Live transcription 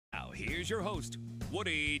here's your host,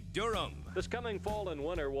 Woody Durham. This coming fall and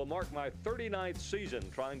winter will mark my 39th season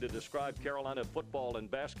trying to describe Carolina football and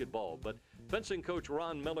basketball, but fencing coach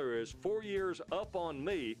Ron Miller is 4 years up on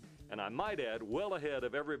me, and I might add, well ahead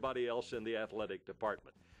of everybody else in the athletic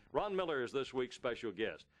department. Ron Miller is this week's special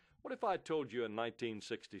guest. What if I told you in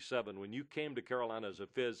 1967, when you came to Carolina as a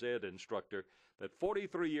phys ed instructor, that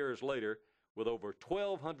 43 years later, with over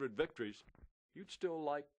 1,200 victories, you'd still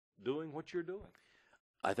like doing what you're doing?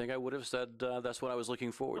 I think I would have said that's what I was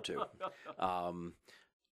looking forward to.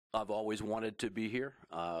 I've always wanted to be here.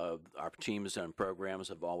 Our teams and programs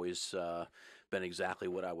have always been exactly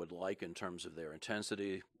what I would like in terms of their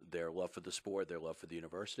intensity, their love for the sport, their love for the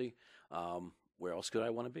university. Where else could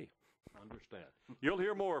I want to be? Understand. You'll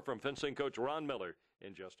hear more from fencing coach Ron Miller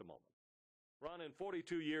in just a moment. Ron, in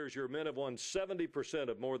 42 years, your men have won 70%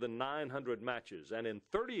 of more than 900 matches, and in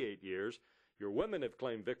 38 years, your women have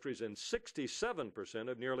claimed victories in 67%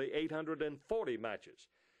 of nearly 840 matches.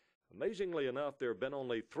 Amazingly enough, there have been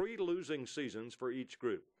only 3 losing seasons for each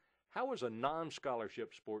group. How has a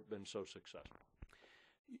non-scholarship sport been so successful?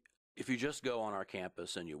 If you just go on our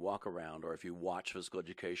campus and you walk around, or if you watch physical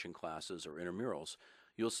education classes or intramurals,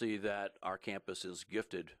 you'll see that our campus is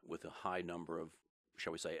gifted with a high number of,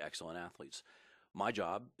 shall we say, excellent athletes. My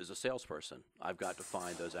job is a salesperson. I've got to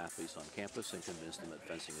find those athletes on campus and convince them that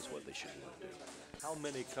fencing is what they should want to do. How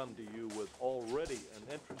many come to you with already an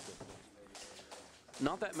interest in fencing?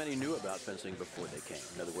 Not that many knew about fencing before they came.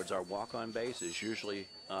 In other words, our walk-on base is usually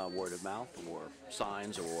word of mouth or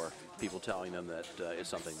signs or people telling them that it's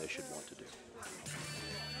something they should want to do.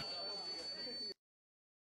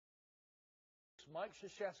 Mike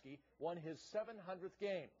Krzyzewski won his 700th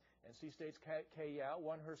game. NC State's Kay Yao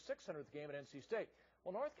won her 600th game at NC State.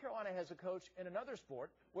 Well, North Carolina has a coach in another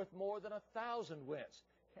sport with more than 1,000 wins.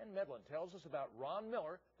 Ken Medlin tells us about Ron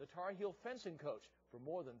Miller, the Tar Heel fencing coach for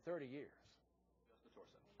more than 30 years.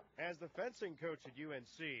 As the fencing coach at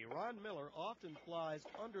UNC, Ron Miller often flies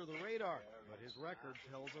under the radar, but his record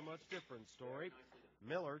tells a much different story.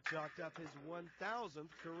 Miller chalked up his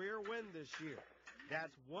 1,000th career win this year.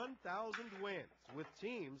 That's 1,000 wins, with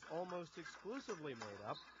teams almost exclusively made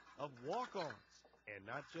up of walk-ons, and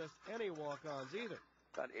not just any walk-ons either.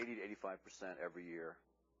 About 80 to 85% every year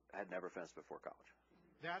had never fenced before college.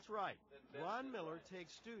 That's right. Ron Miller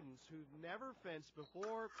takes students who've never fenced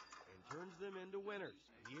before and turns them into winners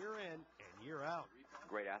year in and year out.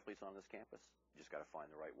 Great athletes on this campus. You just got to find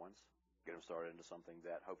the right ones, get them started into something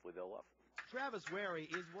that hopefully they'll love. Travis Wary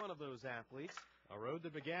is one of those athletes. A road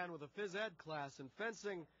that began with a phys ed class in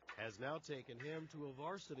fencing has now taken him to a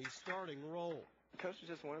varsity starting role. Coach is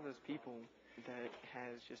just one of those people that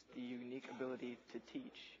has just the unique ability to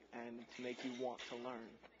teach and to make you want to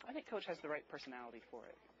learn. I think Coach has the right personality for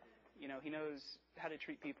it. You know, he knows how to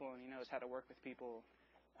treat people and he knows how to work with people.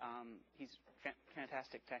 He's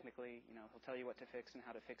fantastic technically. You know, he'll tell you what to fix and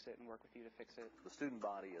how to fix it and work with you to fix it. The student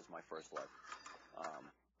body is my first love.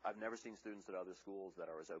 I've never seen students at other schools that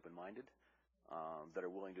are as open-minded, that are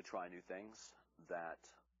willing to try new things, that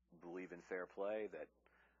believe in fair play, that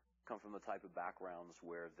come from the type of backgrounds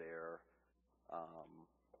where they're,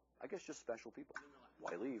 I guess, just special people.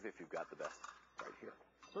 Why leave if you've got the best right here?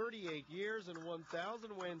 38 years and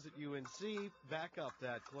 1,000 wins at UNC back up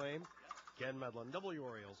that claim. Ken Medlin, W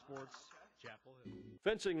Oriole Sports, Chapel Hill.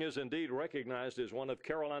 Fencing is indeed recognized as one of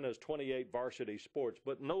Carolina's 28 varsity sports,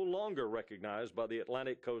 but no longer recognized by the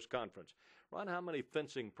Atlantic Coast Conference. Ron, how many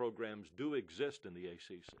fencing programs do exist in the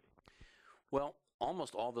ACC? Well,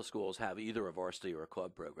 almost all the schools have either a varsity or a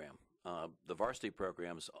club program. The varsity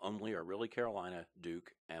programs only are really Carolina,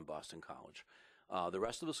 Duke, and Boston College. The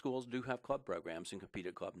rest of the schools do have club programs and compete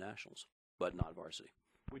at club nationals, but not varsity.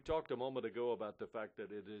 We talked a moment ago about the fact that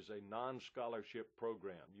it is a non-scholarship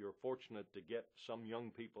program. You're fortunate to get some young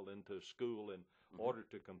people into school in order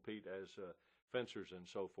to compete as fencers and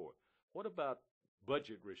so forth. What about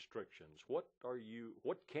budget restrictions? What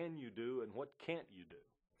can you do and what can't you do?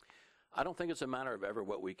 I don't think it's a matter of ever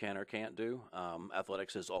what we can or can't do.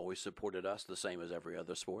 Athletics has always supported us the same as every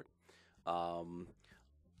other sport.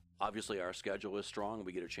 Obviously, our schedule is strong.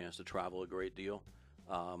 We get a chance to travel a great deal.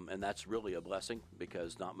 And that's really a blessing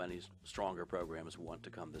because not many stronger programs want to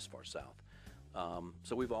come this far south.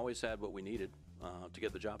 So we've always had what we needed to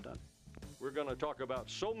get the job done. We're going to talk about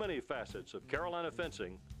so many facets of Carolina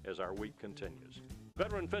fencing as our week continues.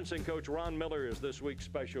 Veteran fencing coach Ron Miller is this week's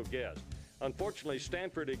special guest. Unfortunately,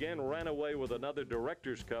 Stanford again ran away with another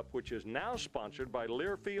Director's Cup, which is now sponsored by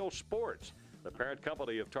Learfield Sports, the parent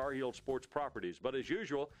company of Tar Heel Sports Properties. But as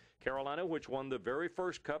usual, Carolina, which won the very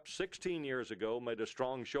first cup 16 years ago, made a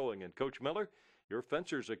strong showing. And Coach Miller, your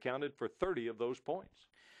fencers accounted for 30 of those points.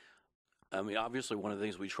 I mean, obviously, one of the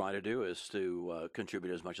things we try to do is to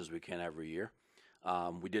contribute as much as we can every year.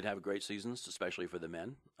 We did have great seasons, especially for the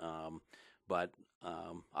men. But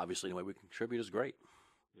obviously, any way we contribute is great.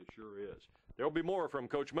 It sure is. There will be more from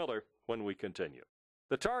Coach Miller when we continue.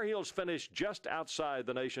 The Tar Heels finished just outside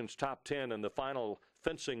the nation's top 10 in the final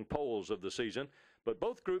fencing polls of the season, but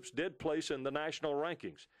both groups did place in the national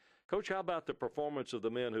rankings. Coach, how about the performance of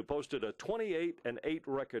the men who posted a 28-8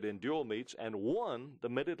 record in dual meets and won the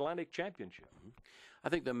Mid-Atlantic Championship? I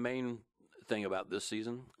think the main thing about this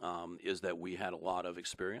season is that we had a lot of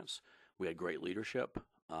experience. We had great leadership.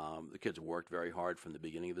 The kids worked very hard from the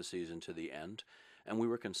beginning of the season to the end, and we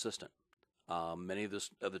were consistent. Many of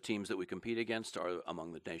the teams that we compete against are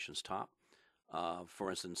among the nation's top. For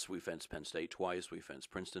instance, we fenced Penn State twice. We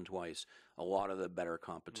fenced Princeton twice. A lot of the better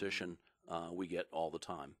competition we get all the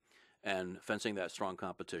time. And fencing that strong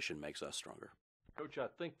competition makes us stronger. Coach, I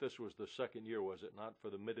think this was the second year, was it not, for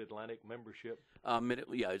the Mid-Atlantic membership?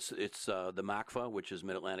 It's the MACFA, which is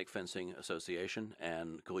Mid-Atlantic Fencing Association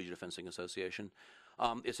and Collegiate Fencing Association.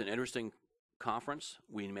 It's an interesting conference.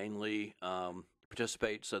 We mainly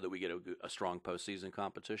participate so that we get a strong postseason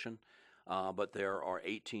competition. But there are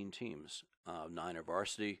 18 teams, 9 are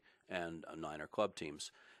varsity and 9 are club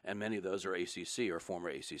teams. And many of those are ACC or former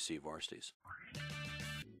ACC varsities.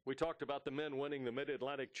 We talked about the men winning the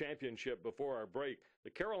Mid-Atlantic Championship before our break. The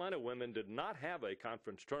Carolina women did not have a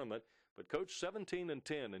conference tournament, but coached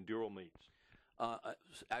 17-10 in dual meets.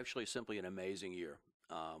 Actually, simply an amazing year.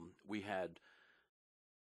 We had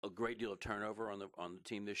a great deal of turnover on the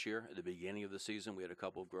team this year. At the beginning of the season, we had a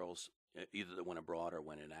couple of girls either that went abroad or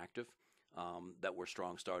went inactive that were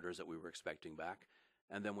strong starters that we were expecting back.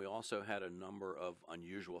 And then we also had a number of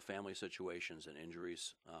unusual family situations and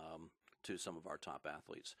injuries to some of our top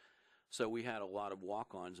athletes. So we had a lot of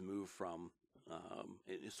walk-ons move from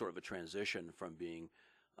sort of a transition from being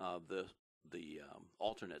the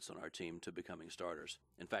alternates on our team to becoming starters.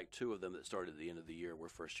 In fact, 2 of them that started at the end of the year were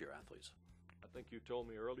first-year athletes. I think you told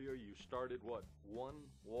me earlier you started, 1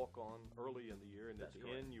 walk-on early in the year, and at the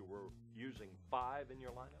end you were using 5 in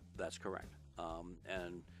your lineup? That's correct.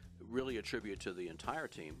 And really a tribute to the entire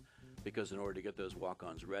team, because in order to get those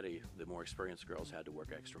walk-ons ready, the more experienced girls had to work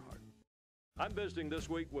extra hard. I'm visiting this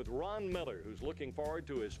week with Ron Miller, who's looking forward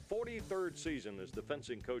to his 43rd season as the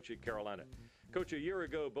fencing coach at Carolina. Coach, a year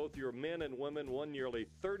ago, both your men and women won nearly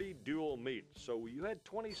 30 dual meets. So you had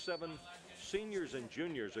 27 seniors and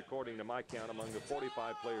juniors, according to my count, among the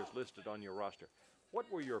 45 players listed on your roster.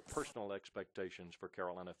 What were your personal expectations for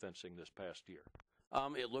Carolina fencing this past year?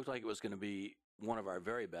 It looked like it was going to be one of our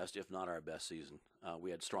very best, if not our best season.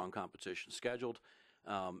 We had strong competition scheduled.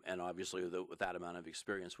 And obviously, with that amount of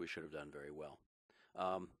experience, we should have done very well.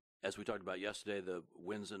 As we talked about yesterday, the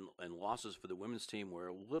wins and losses for the women's team were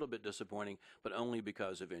a little bit disappointing, but only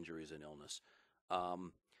because of injuries and illness.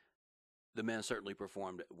 The men certainly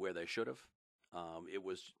performed where they should have. It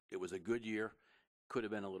was a good year. Could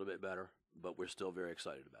have been a little bit better, but we're still very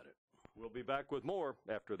excited about it. We'll be back with more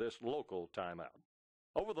after this local timeout.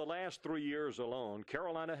 Over the last 3 years alone,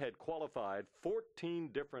 Carolina had qualified 14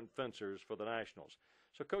 different fencers for the Nationals.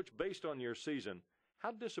 So, Coach, based on your season,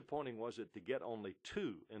 how disappointing was it to get only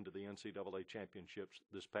 2 into the NCAA championships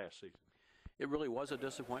this past season? It really was a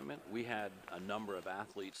disappointment. We had a number of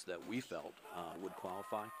athletes that we felt would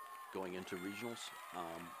qualify going into regionals.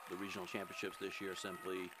 The regional championships this year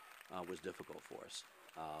simply was difficult for us.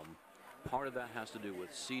 Part of that has to do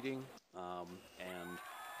with seeding, and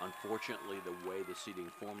unfortunately, the way the seeding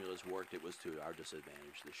formulas worked, it was to our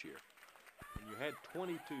disadvantage this year. And you had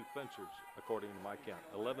 22 fencers, according to my count,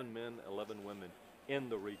 11 men, 11 women in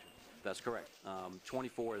the region. That's correct.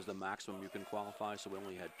 24 is the maximum you can qualify, so we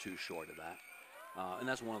only had 2 short of that. And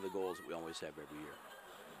that's one of the goals that we always have every year.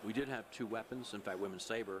 We did have 2 weapons. In fact, women's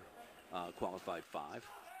saber qualified 5,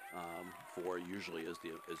 4 usually is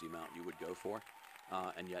the amount you would go for,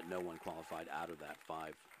 and yet no one qualified out of that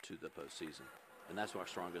 5 to the postseason. And that's our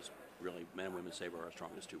strongest, really, men and women's saber are our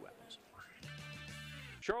strongest 2 weapons.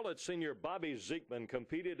 Charlotte senior Bobby Zeekman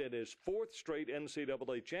competed in his 4th straight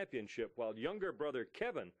NCAA championship, while younger brother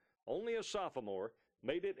Kevin, only a sophomore,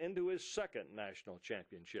 made it into his 2nd national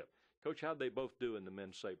championship. Coach, how'd they both do in the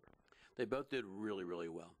men's saber? They both did really, really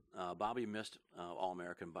well. Bobby missed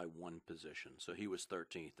All-American by 1 position, so he was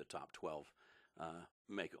 13th, the top 12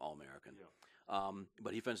 make All-American. Yeah.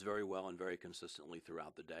 But he fenced very well and very consistently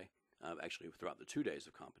throughout the day. Actually, throughout the 2 days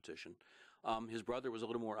of competition. His brother was a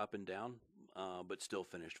little more up and down, but still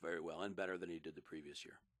finished very well and better than he did the previous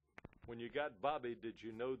year. When you got Bobby, did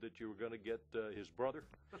you know that you were going to get his brother?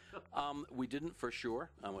 We didn't for sure.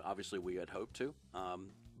 Obviously, we had hoped to.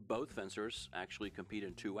 Both fencers actually compete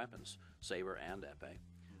in 2 weapons, saber and epee.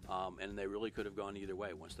 and they really could have gone either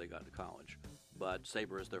way once they got to college. But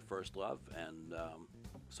saber is their first love, and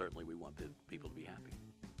certainly we want the people to be happy.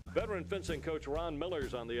 Veteran fencing coach Ron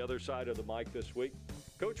Miller's on the other side of the mic this week.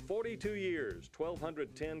 Coach, 42 years,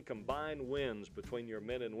 1,210 combined wins between your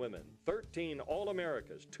men and women, 13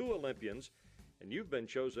 All-Americas, 2 Olympians, and you've been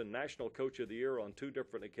chosen National Coach of the Year on 2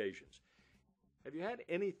 different occasions. Have you had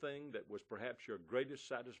anything that was perhaps your greatest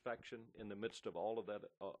satisfaction in the midst of all of that,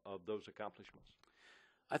 of those accomplishments?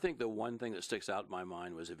 I think the one thing that sticks out in my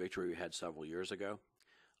mind was a victory we had several years ago.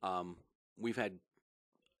 We've had,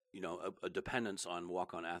 a dependence on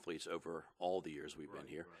walk-on athletes over all the years we've been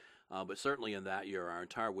here. Right. But certainly in that year, our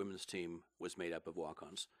entire women's team was made up of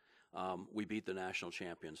walk-ons. We beat the national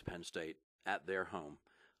champions, Penn State, at their home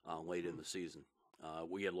late in the season.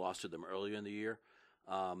 We had lost to them earlier in the year,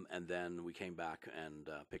 and then we came back and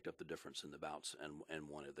picked up the difference in the bouts and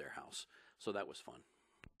won at their house. So that was fun.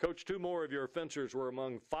 Coach, 2 more of your fencers were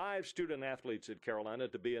among 5 student athletes at Carolina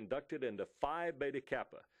to be inducted into Phi Beta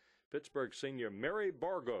Kappa. Pittsburgh senior Mary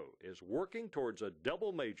Bargo is working towards a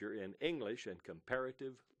double major in English and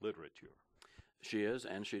comparative literature. She is,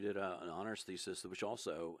 and she did an honors thesis which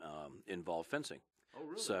also involved fencing. Oh,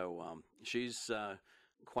 really? So she's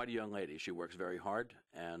quite a young lady. She works very hard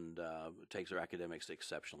and takes her academics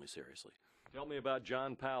exceptionally seriously. Tell me about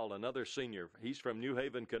John Powell, another senior. He's from New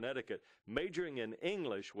Haven, Connecticut, majoring in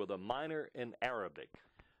English with a minor in Arabic.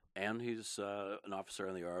 And he's an officer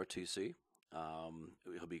in the ROTC.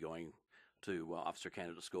 He'll be going to Officer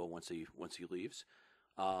Candidate School once he leaves.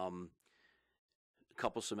 A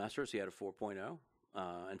couple semesters, he had a 4.0.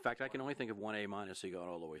 In fact, I can only think of 1 A- he got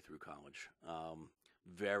all the way through college.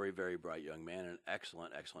 Very, very bright young man, and an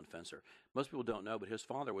excellent, excellent fencer. Most people don't know, but his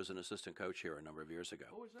father was an assistant coach here a number of years ago.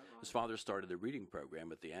 Oh, is that right? His father started the reading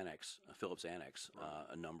program at the Annex, Phillips Annex,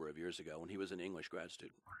 a number of years ago when he was an English grad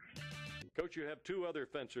student. Coach, you have 2 other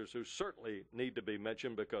fencers who certainly need to be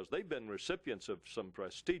mentioned because they've been recipients of some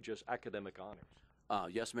prestigious academic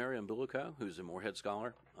honors. Yes, Mariam Buluko, who's a Moorhead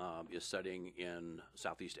scholar, is studying in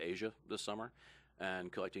Southeast Asia this summer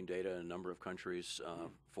and collecting data in a number of countries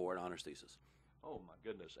for an honors thesis. Oh, my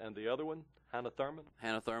goodness. And the other one, Hannah Thurman?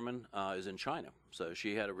 Hannah Thurman is in China. So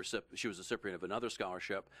she was a recipient of another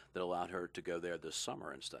scholarship that allowed her to go there this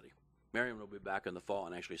summer and study. Mariam will be back in the fall,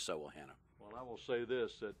 and actually so will Hannah. Well, I will say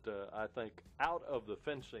this, that I think out of the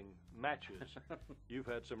fencing matches, you've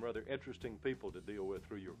had some rather interesting people to deal with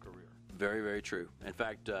through your career. Very, very true. In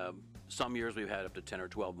fact, some years we've had up to 10 or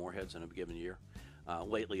 12 Moorheads in a given year.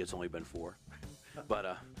 Lately, it's only been 4.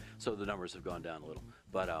 But so the numbers have gone down a little.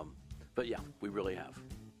 But yeah, we really have.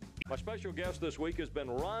 My special guest this week has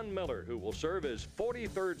been Ron Miller, who will serve his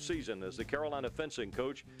 43rd season as the Carolina fencing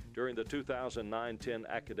coach during the 2009-10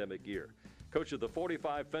 academic year. Coach, of the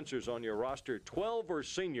 45 fencers on your roster, 12 are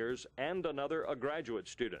seniors and another a graduate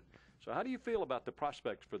student. So how do you feel about the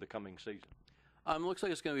prospects for the coming season? Looks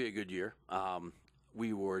like it's going to be a good year.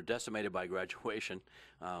 We were decimated by graduation.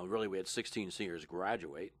 Really, we had 16 seniors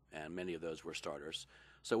graduate, and many of those were starters.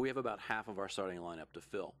 So we have about half of our starting lineup to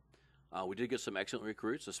fill. We did get some excellent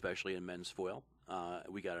recruits, especially in men's foil.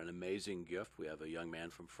 We got an amazing gift. We have a young man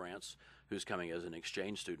from France who's coming as an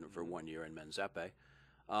exchange student for 1 year in men's épée.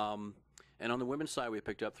 And on the women's side, we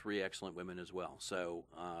picked up 3 excellent women as well. So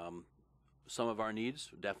some of our needs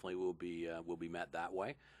definitely will be met that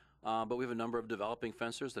way. But we have a number of developing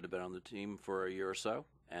fencers that have been on the team for a year or so,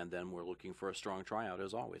 and then we're looking for a strong tryout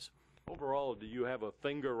as always. Overall, do you have a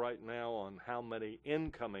finger right now on how many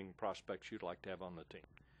incoming prospects you'd like to have on the team?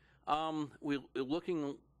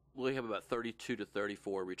 We have about 32 to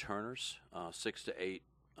 34 returners, 6 to 8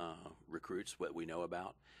 recruits, what we know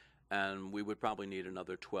about, and we would probably need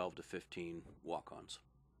another 12 to 15 walk-ons.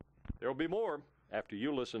 There will be more after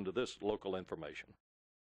you listen to this local information.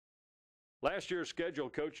 Last year's schedule,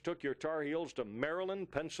 Coach, took your Tar Heels to Maryland,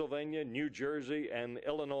 Pennsylvania, New Jersey, and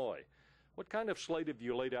Illinois. What kind of slate have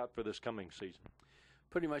you laid out for this coming season?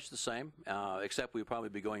 Pretty much the same, except we'll probably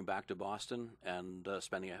be going back to Boston and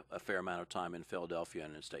spending a fair amount of time in Philadelphia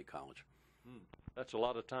and in State College. That's a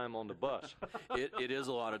lot of time on the bus. It is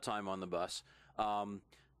a lot of time on the bus.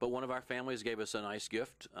 But one of our families gave us a nice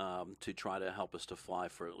gift to try to help us to fly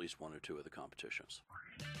for at least 1 or 2 of the competitions.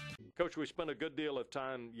 Coach, we spent a good deal of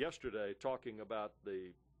time yesterday talking about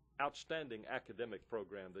the outstanding academic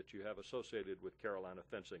program that you have associated with Carolina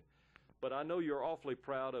fencing. But I know you're awfully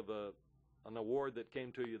proud of an award that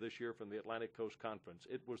came to you this year from the Atlantic Coast Conference.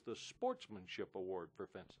 It was the Sportsmanship Award for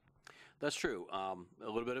fencing. That's true. A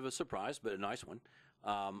little bit of a surprise, but a nice one.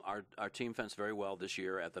 Our team fenced very well this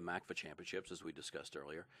year at the MACFA Championships, as we discussed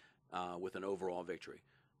earlier, with an overall victory.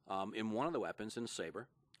 In one of the weapons, in saber,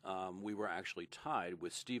 we were actually tied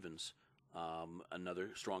with Stevens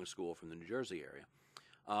another strong school from the New Jersey area.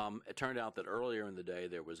 It turned out that earlier in the day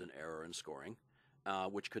there was an error in scoring,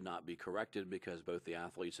 which could not be corrected because both the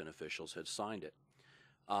athletes and officials had signed it.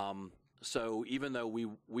 So even though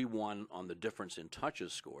we won on the difference in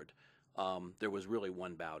touches scored, there was really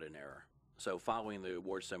one bout in error. So following the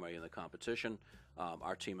award ceremony and the competition,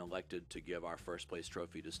 our team elected to give our first place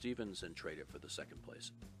trophy to Stevens and trade it for the second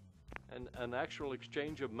place. And an actual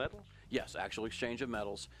exchange of medals? Yes, actual exchange of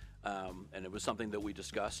medals. And it was something that we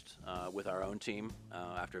discussed with our own team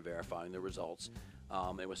after verifying the results.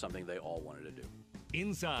 It was something they all wanted to do.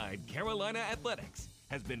 Inside Carolina Athletics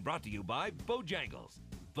has been brought to you by Bojangles.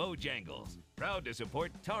 Bojangles, proud to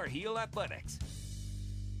support Tar Heel Athletics.